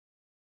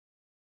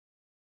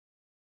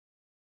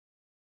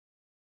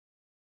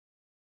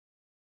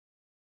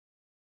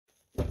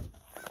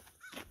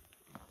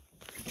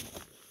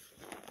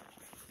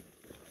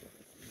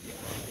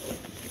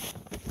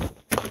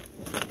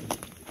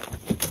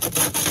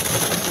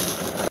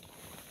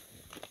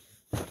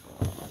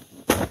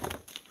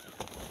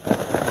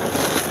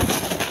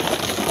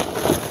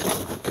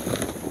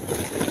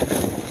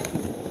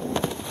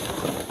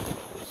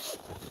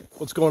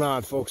What's going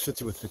on, folks?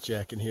 Fitzy with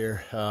FitzYakin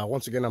here.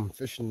 Once again, I'm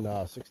fishing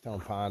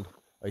Sixtown Pond,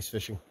 ice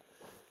fishing.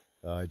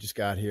 I just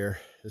got here.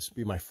 This will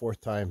be my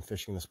fourth time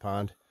fishing this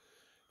pond.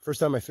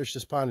 First time I fished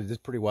this pond, I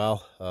did pretty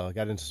well.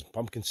 Got into some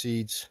pumpkin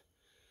seeds,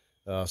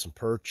 some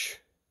perch.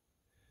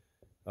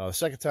 The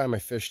second time I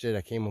fished it,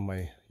 I came with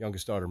my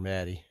youngest daughter,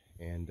 Maddie,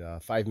 and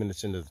 5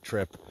 minutes into the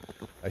trip,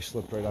 I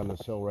slipped right on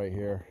this hill right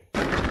here.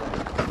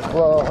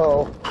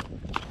 Whoa!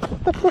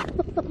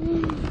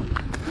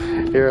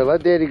 Here,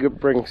 let Daddy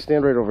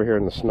stand right over here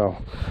in the snow.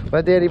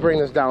 Let Daddy bring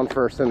this down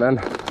first, and then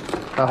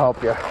I'll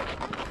help you,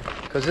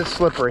 because it's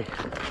slippery.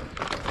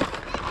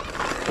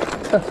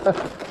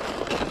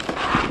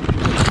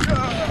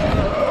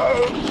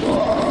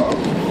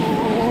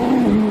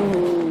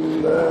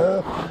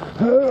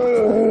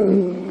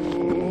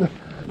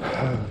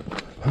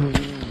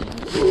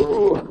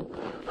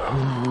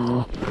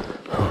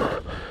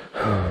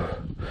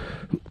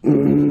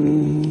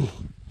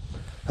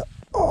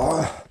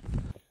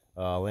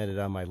 Landed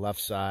on my left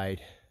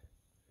side,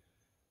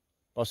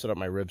 busted up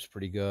my ribs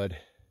pretty good.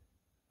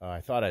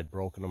 I thought I'd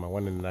broken them. I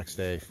went in the next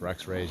day for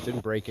x-rays. Didn't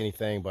break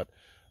anything, but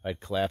I'd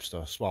collapsed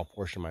a small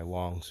portion of my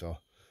lung, so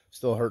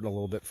still hurting a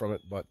little bit from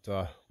it. But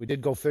we did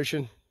go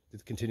fishing,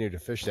 did continue to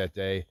fish that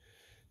day.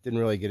 Didn't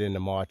really get into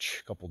much,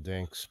 a couple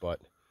dinks,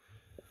 but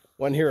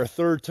went here a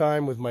third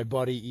time with my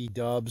buddy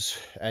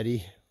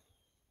Eddie.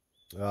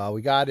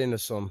 We got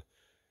into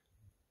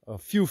a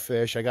few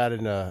fish. I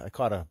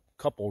caught a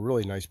couple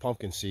really nice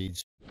pumpkin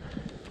seeds.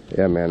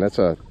 Yeah, man, that's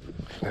a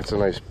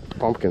nice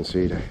pumpkin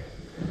seed.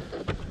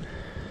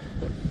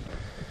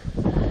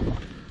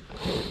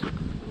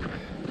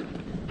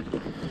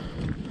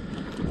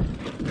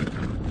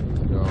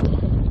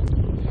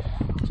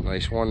 It's a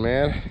nice one,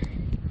 man.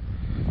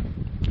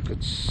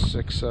 Good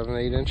 6, 7,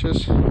 8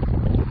 inches.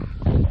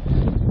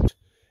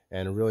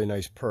 And a really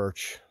nice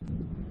perch.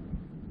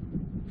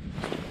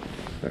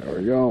 There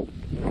we go.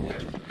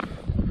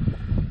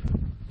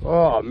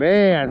 Oh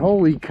man,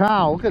 holy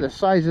cow, look at the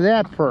size of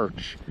that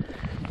perch.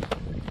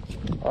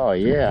 Oh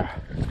yeah,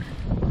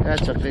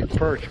 that's a big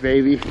perch,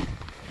 baby.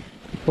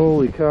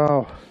 Holy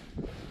cow,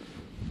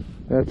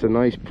 that's a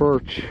nice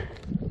perch.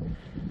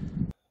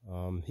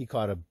 He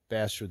caught a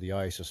bass through the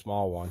ice, a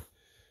small one,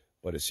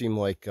 but it seemed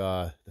like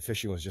the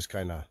fishing was just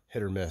kind of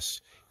hit or miss.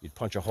 You'd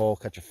punch a hole,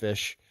 catch a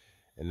fish,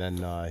 and then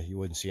you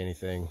wouldn't see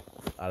anything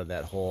out of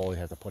that hole. You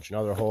have to punch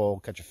another hole,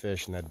 catch a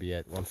fish, and that'd be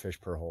it, one fish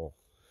per hole.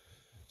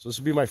 So this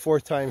will be my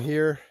fourth time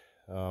here,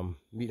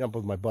 meeting up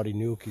with my buddy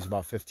Nuke. He's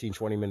about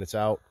 15-20 minutes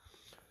out.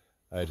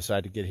 I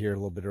decided to get here a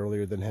little bit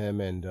earlier than him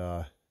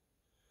and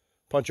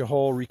punch a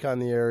hole, recon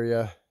the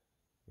area,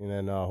 and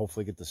then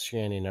hopefully get the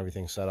shanty and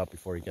everything set up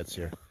before he gets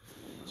here,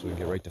 so we can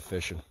get right to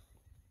fishing.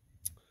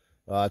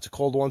 It's a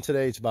cold one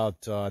today. It's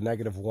about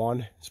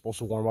 -1. It's supposed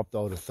to warm up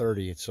though to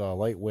 30. It's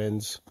light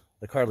winds,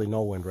 like hardly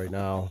no wind right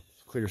now.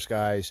 Clear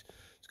skies.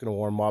 It's going to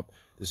warm up.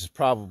 This is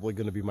probably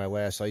going to be my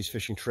last ice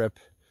fishing trip.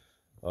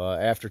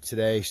 After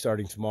today,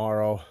 starting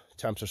tomorrow,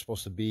 temps are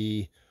supposed to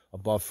be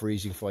above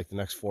freezing for like the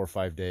next 4 or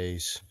 5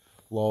 days.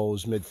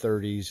 Lows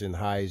mid-30s and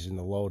highs in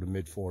the low to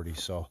mid-40s.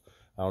 So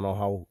I don't know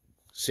how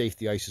safe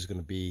the ice is going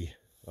to be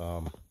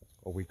a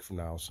week from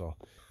now. So,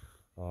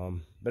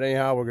 but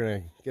anyhow, we're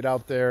gonna get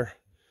out there.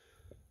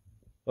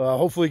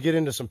 Hopefully, get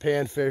into some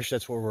panfish.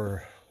 That's what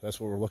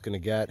we're looking to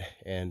get,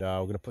 and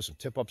we're gonna put some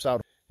tip-ups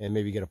out and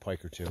maybe get a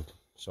pike or two.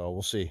 So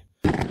we'll see.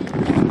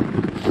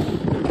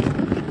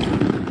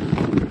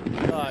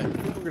 I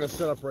think we're gonna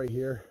set up right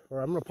here,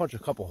 or I'm gonna punch a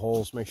couple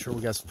holes, make sure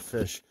we got some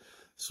fish.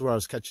 This is where I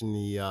was catching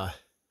the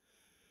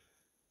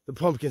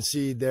pumpkin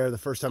seed there the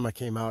first time I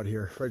came out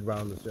here, right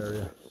around this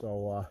area.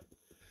 So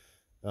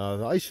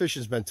the ice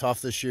fishing's been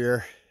tough this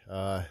year.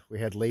 We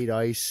had late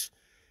ice,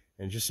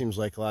 and it just seems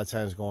like a lot of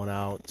times going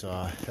out,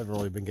 haven't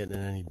really been getting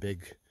any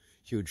big,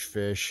 huge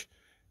fish.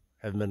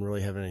 Haven't been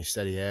really having any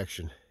steady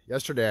action.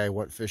 Yesterday I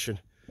went fishing,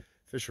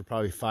 fished for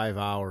probably 5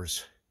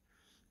 hours,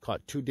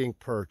 caught 2 dink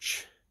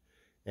perch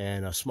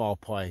and a small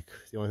pike.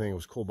 The only thing that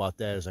was cool about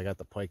that is I got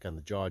the pike on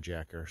the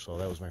Jawjacker, so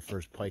that was my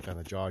first pike on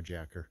the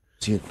Jawjacker.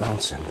 See it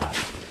bouncing, but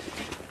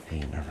hey,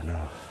 you never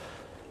know.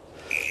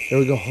 There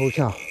we go. Holy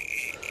cow.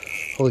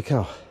 Holy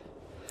cow.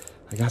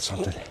 I got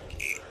something.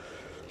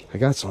 I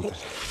got something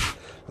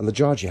on the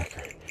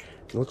Jawjacker.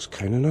 It looks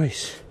kind of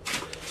nice.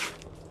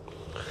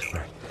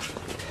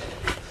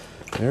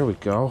 There we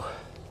go.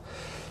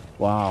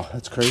 Wow,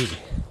 that's crazy.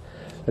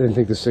 I didn't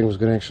think this thing was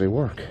going to actually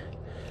work.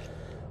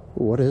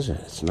 Ooh, what is it?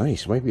 It's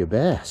nice. It might be a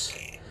bass.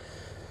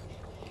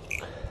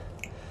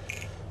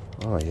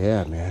 Oh,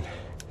 yeah, man.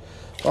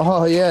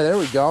 Oh, yeah, there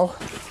we go.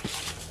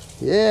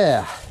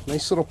 Yeah,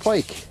 nice little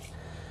pike.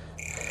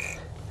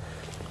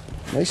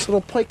 Nice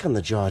little pike on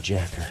the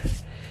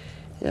Jawjacker.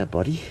 Yeah,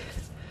 buddy.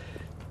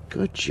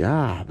 Good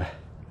job.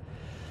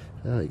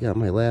 You got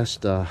my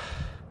last,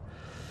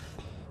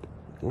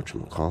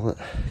 whatchamacallit,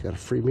 got a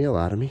free meal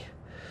out of me.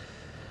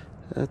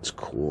 That's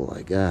cool,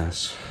 I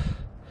guess.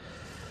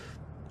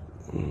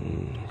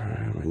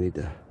 I need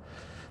to,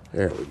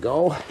 there we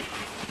go.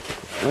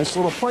 Nice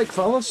little pike,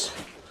 fellas.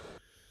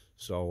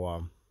 So,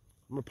 I'm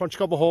gonna punch a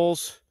couple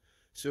holes,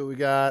 see what we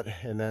got,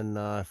 and then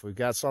if we've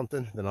got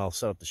something, then I'll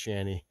set up the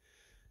shanty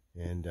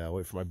and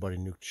wait for my buddy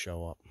Nuke to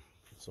show up.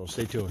 So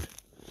stay tuned.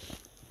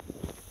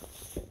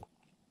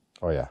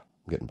 Oh yeah,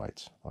 I'm getting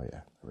bites. Oh yeah,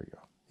 there we go.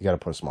 You got to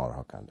put a smaller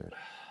hook on, dude.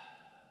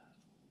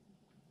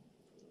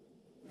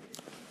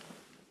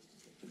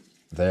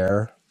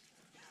 There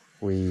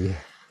we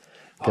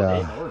go.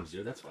 Oh, they norms,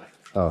 dude. That's why.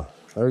 Oh,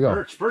 there we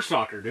go. Perch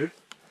stalker, dude.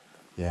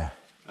 Yeah.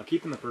 I'm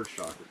keeping the perch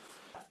stalker.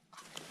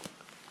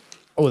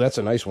 Oh, that's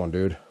a nice one,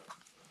 dude.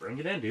 Bring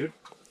it in, dude.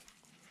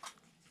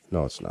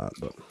 No, it's not,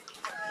 but.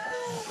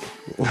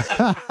 Are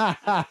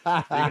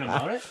you gonna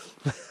mount it?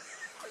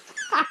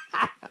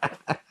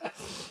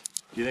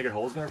 Do you think your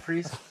hole's gonna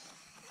freeze?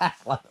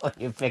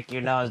 You pick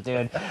your nose,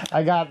 dude.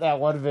 I got that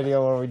one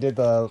video where we did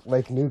the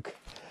Lake Nuke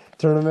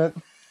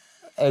tournament,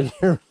 and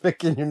you're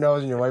picking your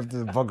nose and your wife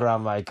threw the booger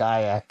on my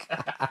kayak.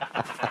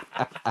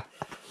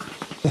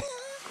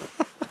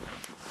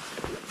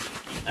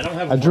 I don't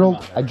have.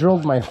 I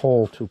drilled my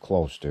hole too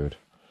close, dude.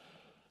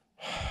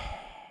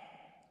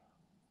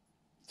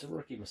 It's a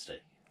rookie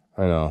mistake.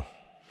 I know.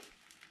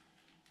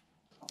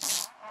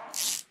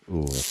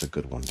 Ooh, that's a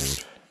good one,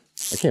 dude.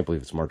 I can't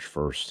believe it's March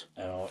 1st.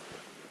 I know.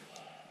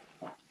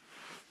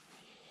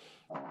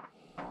 I'm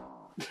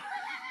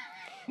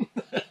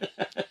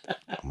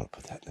gonna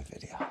put that in the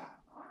video.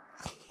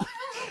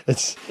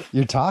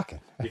 You're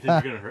talking. You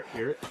think you're gonna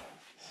hear it?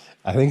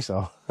 I think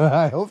so.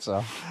 I hope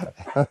so.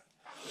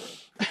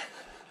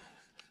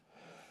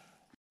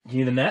 You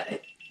need a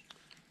net?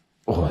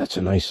 Oh, that's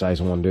a nice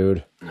size one,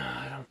 dude. No,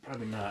 I don't.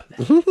 Probably not.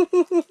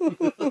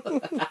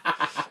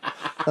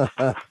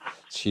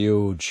 It's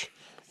huge.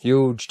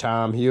 Huge,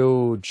 Tom.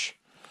 Huge.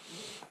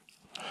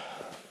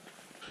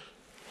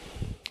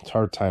 It's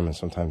hard timing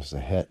sometimes to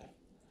hit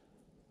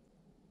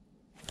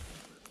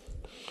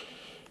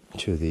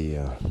to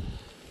the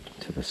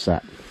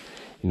set.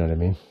 You know what I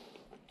mean?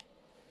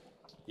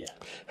 Yeah.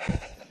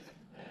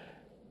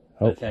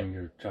 Oh. By the time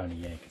you're trying to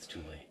yank, it's too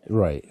late.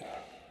 Right.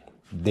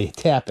 They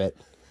tap it,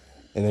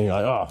 and then you're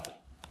like, oh.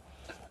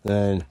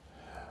 Then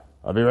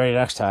I'll be ready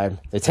next time.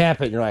 They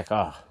tap it, and you're like,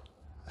 oh.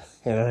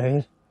 You know what I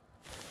mean?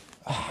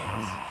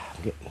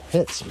 I'm getting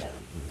hits, man.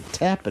 I'm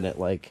tapping it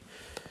like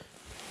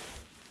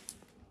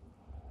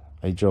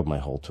I drilled my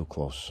hole too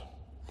close.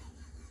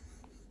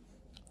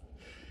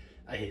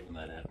 I hate when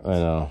that happens. I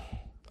know.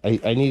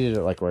 I needed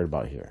it like right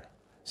about here.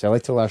 See, I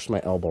like to lash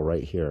my elbow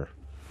right here.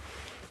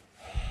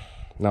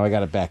 Now I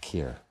got it back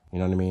here. You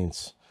know what I mean?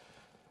 It's...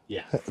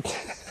 Yeah.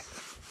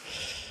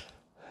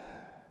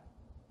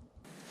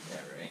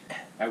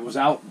 I was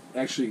out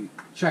actually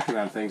checking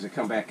on things. I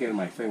come back in and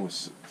my thing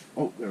was...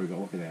 Oh, there we go.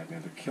 Look at that,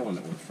 man. They're killing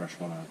it with a fresh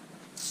one on.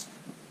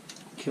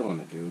 Killing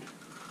it, dude.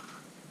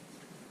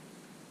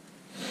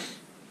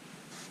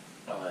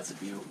 Oh, that's a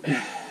beaut.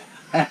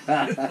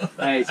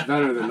 Hey, it's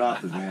better than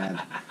nothing,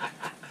 man.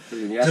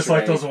 Just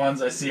like those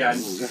ones I see on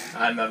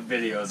the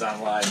videos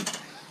online.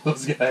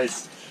 Those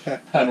guys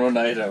on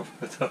Oneida.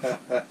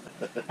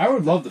 I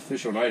would love to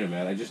fish Oneida,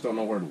 man. I just don't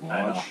know where to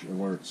launch or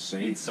where it's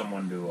safe. Need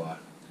someone to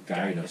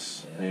guide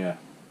us. Yeah.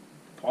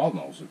 Paul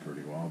knows it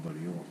pretty well, but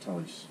he won't tell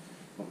his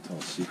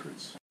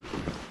secrets.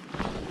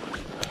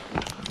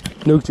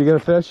 Nuke, you get a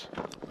fish?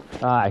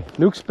 Aye.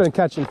 Nuke's been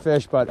catching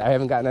fish, but I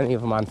haven't gotten any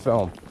of them on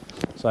film.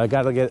 So I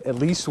got to get at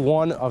least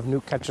one of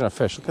Nuke catching a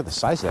fish. Look at the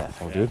size of that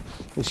thing, dude.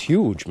 It's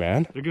huge,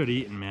 man. They're good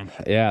eating, man.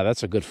 Yeah,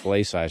 that's a good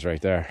fillet size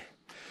right there.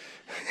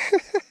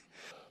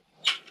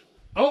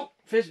 Oh,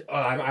 fish. Oh,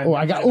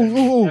 I got.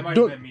 Ooh, that might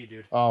have been me,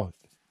 dude. Oh.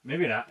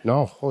 Maybe not.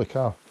 No, holy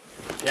cow.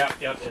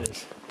 Yep, it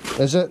is.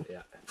 Is it?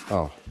 Yeah.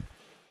 Oh.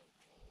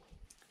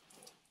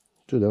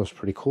 Dude, that was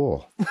pretty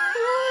cool.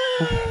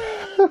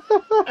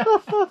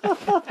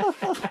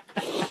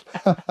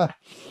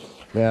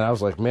 Man, I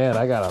was like, man,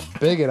 I got a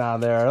bigot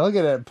on there. Look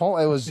at it.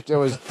 It was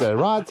the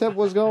rod tip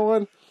was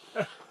going.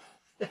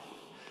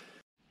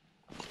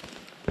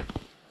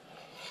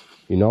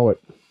 You know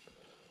it.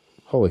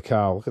 Holy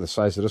cow, look at the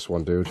size of this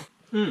one, dude.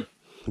 Mm.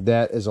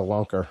 That is a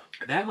lunker.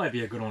 That might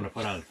be a good one to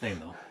put on the thing,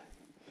 though.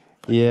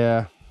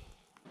 Yeah.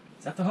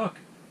 Is that the hook?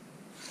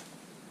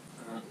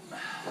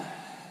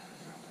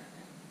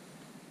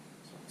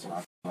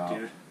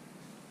 Dude.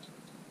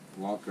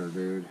 Lunker,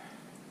 dude.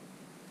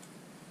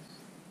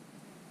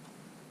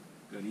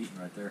 Good eating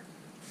right there.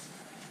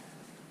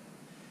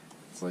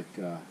 It's like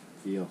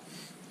eel.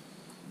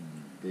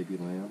 Baby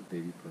lamb,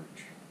 baby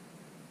perch.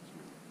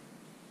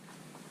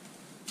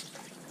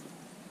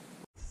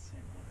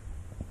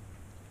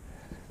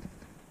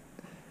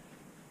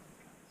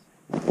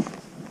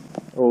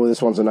 Oh,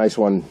 this one's a nice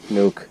one,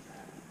 Nuke.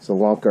 It's a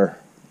lunker.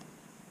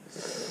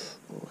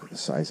 Oh, look at the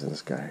size of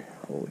this guy.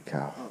 Holy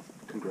cow. Oh,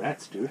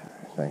 congrats, dude.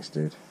 Thanks,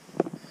 dude.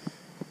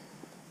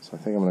 So I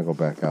think I'm going to go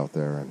back out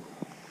there and...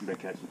 I've been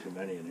catching too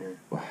many in here.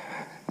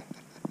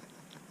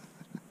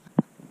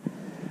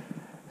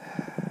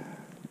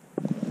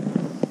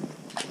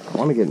 I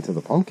want to get into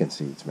the pumpkin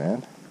seeds,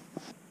 man.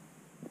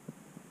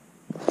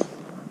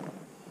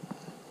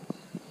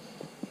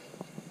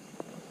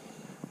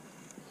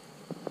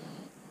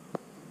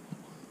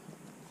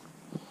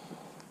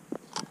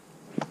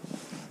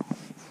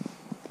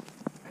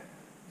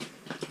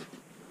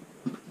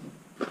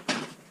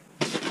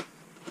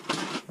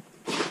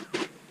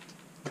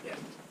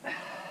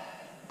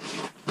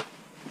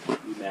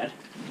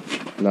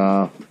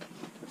 Nah. I'm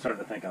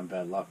starting to think I'm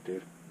bad luck,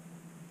 dude.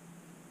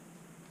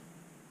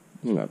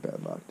 You're not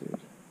bad luck, dude.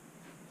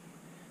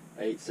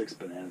 I ate 6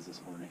 bananas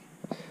this morning.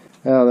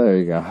 Oh, there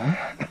you go.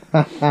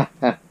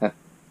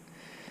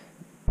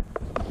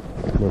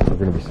 Look, we're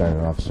going to be signing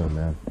off soon,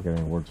 man. You got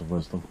any words of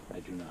wisdom? I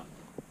do not.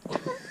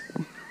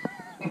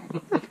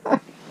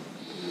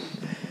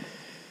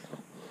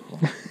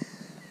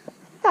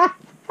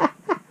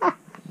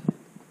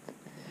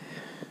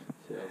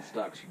 See how the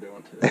stocks are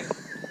doing today.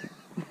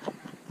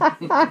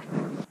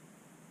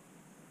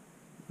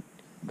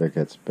 Big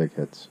hits, big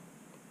hits.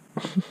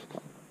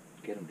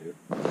 Get him, dude.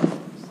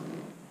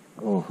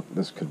 Oh,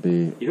 this could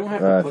be... You don't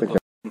have to put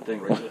the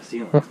thing right to the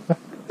ceiling.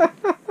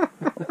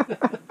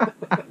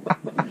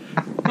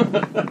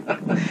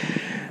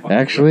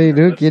 Actually,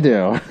 Nuke, you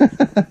do.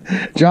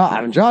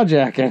 I'm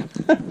jawjacking.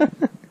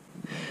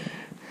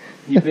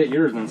 He bit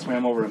yours and then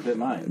swam over and bit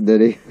mine.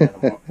 Did he?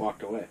 And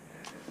walked away.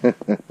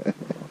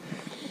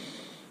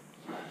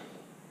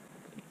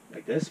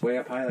 Like this? Way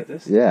up high like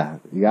this? Yeah.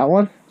 You got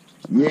one?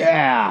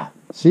 Yeah.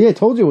 See, I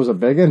told you it was a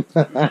big one.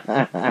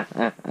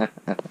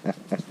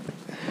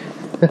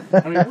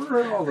 I mean,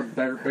 where are all the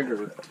bigger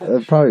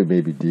fish? Probably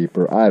maybe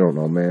deeper. I don't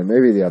know, man.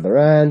 Maybe the other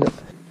end.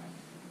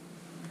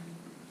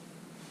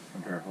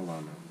 Here, hold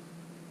on now.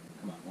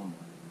 Come on, one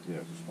more.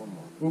 Yeah, just one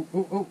more. Ooh,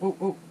 ooh, ooh, ooh,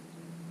 ooh.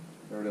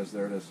 There it is,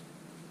 there it is.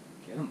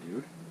 Get him,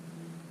 dude.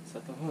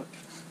 Set the hook.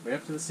 Way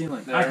up to the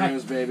ceiling. There it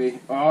is, baby.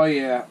 Oh,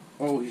 yeah.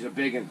 Oh, he's a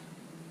big one.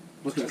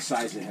 Look at the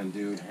size of him,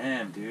 dude.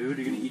 Damn, dude.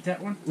 You gonna eat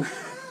that one?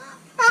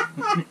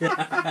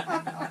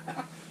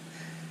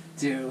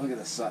 Dude, look at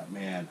the size.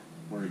 Man,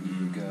 we're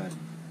eating good.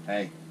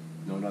 Hey,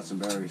 no nuts and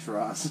berries for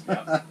us.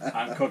 Yep.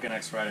 I'm cooking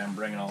next Friday. I'm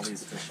bringing all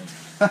these fish in.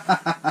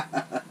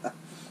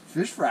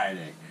 Fish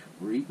Friday.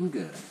 We're eating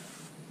good.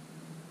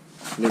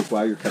 Nuke,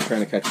 while you're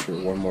trying to catch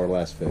your one more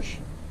last fish,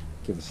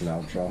 give us an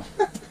outro.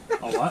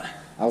 A what?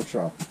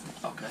 Outro.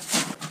 Okay.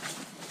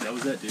 That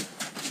was it, dude.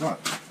 What?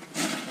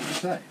 What'd you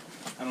say?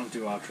 I don't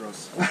do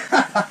outros.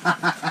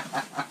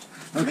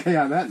 Okay,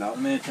 on that note.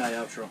 I'm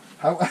anti-outro.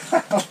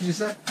 What did you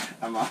say?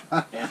 I'm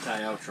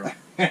Anti-outro.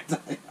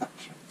 anti-outro.